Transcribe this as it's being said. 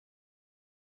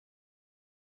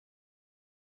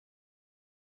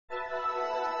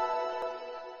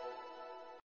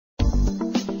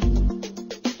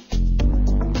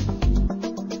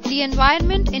the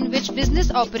environment in which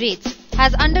business operates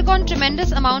has undergone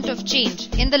tremendous amount of change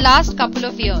in the last couple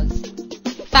of years.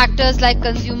 Factors like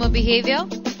consumer behavior,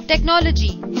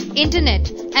 technology, internet,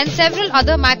 and several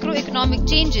other macroeconomic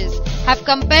changes have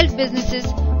compelled businesses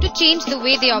to change the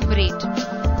way they operate.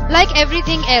 Like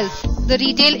everything else, the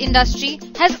retail industry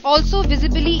has also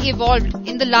visibly evolved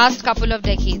in the last couple of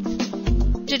decades.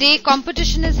 Today,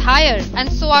 competition is higher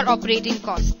and so are operating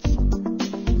costs.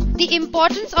 The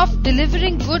importance of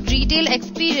delivering good retail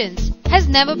experience has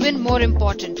never been more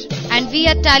important, and we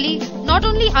at Tally not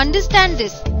only understand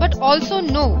this but also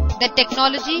know that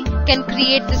technology can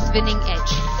create this winning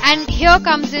edge. And here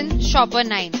comes in Shopper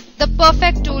 9, the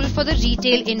perfect tool for the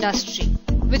retail industry.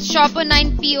 With Shopper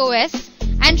 9 POS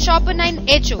and Shopper 9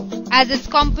 HO as its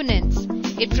components,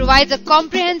 it provides a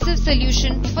comprehensive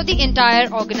solution for the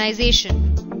entire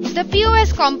organization. The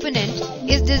POS component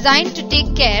is designed to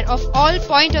take care of all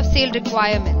point-of-sale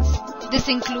requirements. This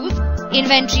includes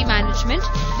inventory management,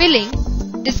 billing,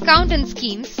 discount and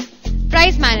schemes,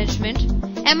 price management,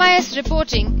 MIS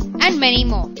reporting, and many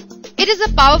more. It is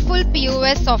a powerful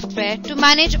POS software to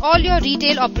manage all your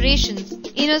retail operations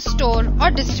in a store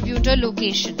or distributor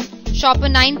location. Shopper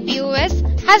 9 POS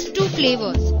has two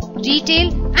flavors,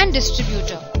 retail and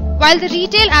distributor. While the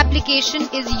retail application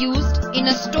is used in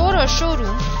a store or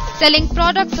showroom, selling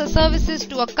products or services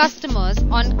to our customers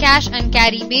on cash and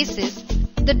carry basis,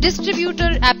 the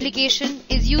distributor application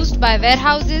is used by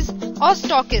warehouses or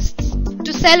stockists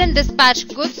to sell and dispatch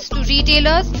goods to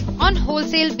retailers on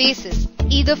wholesale basis,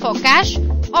 either for cash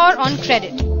or on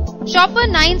credit. Shopper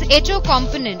 9's HO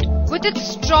component with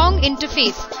its strong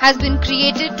interface has been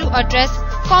created to address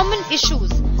common issues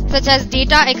such as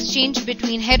data exchange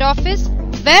between head office,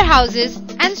 warehouses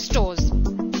and stores.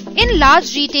 In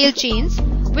large retail chains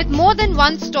with more than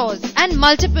one stores and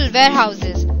multiple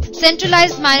warehouses,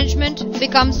 centralized management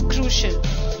becomes crucial.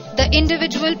 The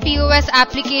individual POS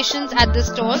applications at the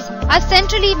stores are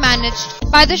centrally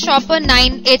managed by the Shopper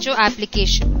 9 HO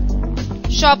application.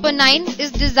 Shopper 9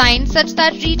 is designed such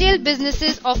that retail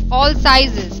businesses of all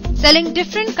sizes selling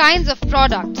different kinds of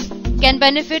products can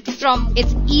benefit from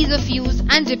its ease of use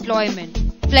and deployment,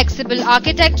 flexible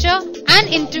architecture,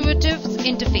 and intuitive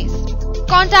interface.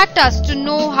 Contact us to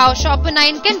know how Shopper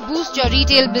 9 can boost your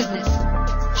retail business.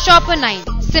 Shopper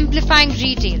 9, simplifying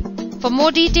retail. For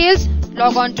more details,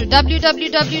 log on to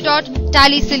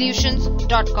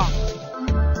www.tallysolutions.com.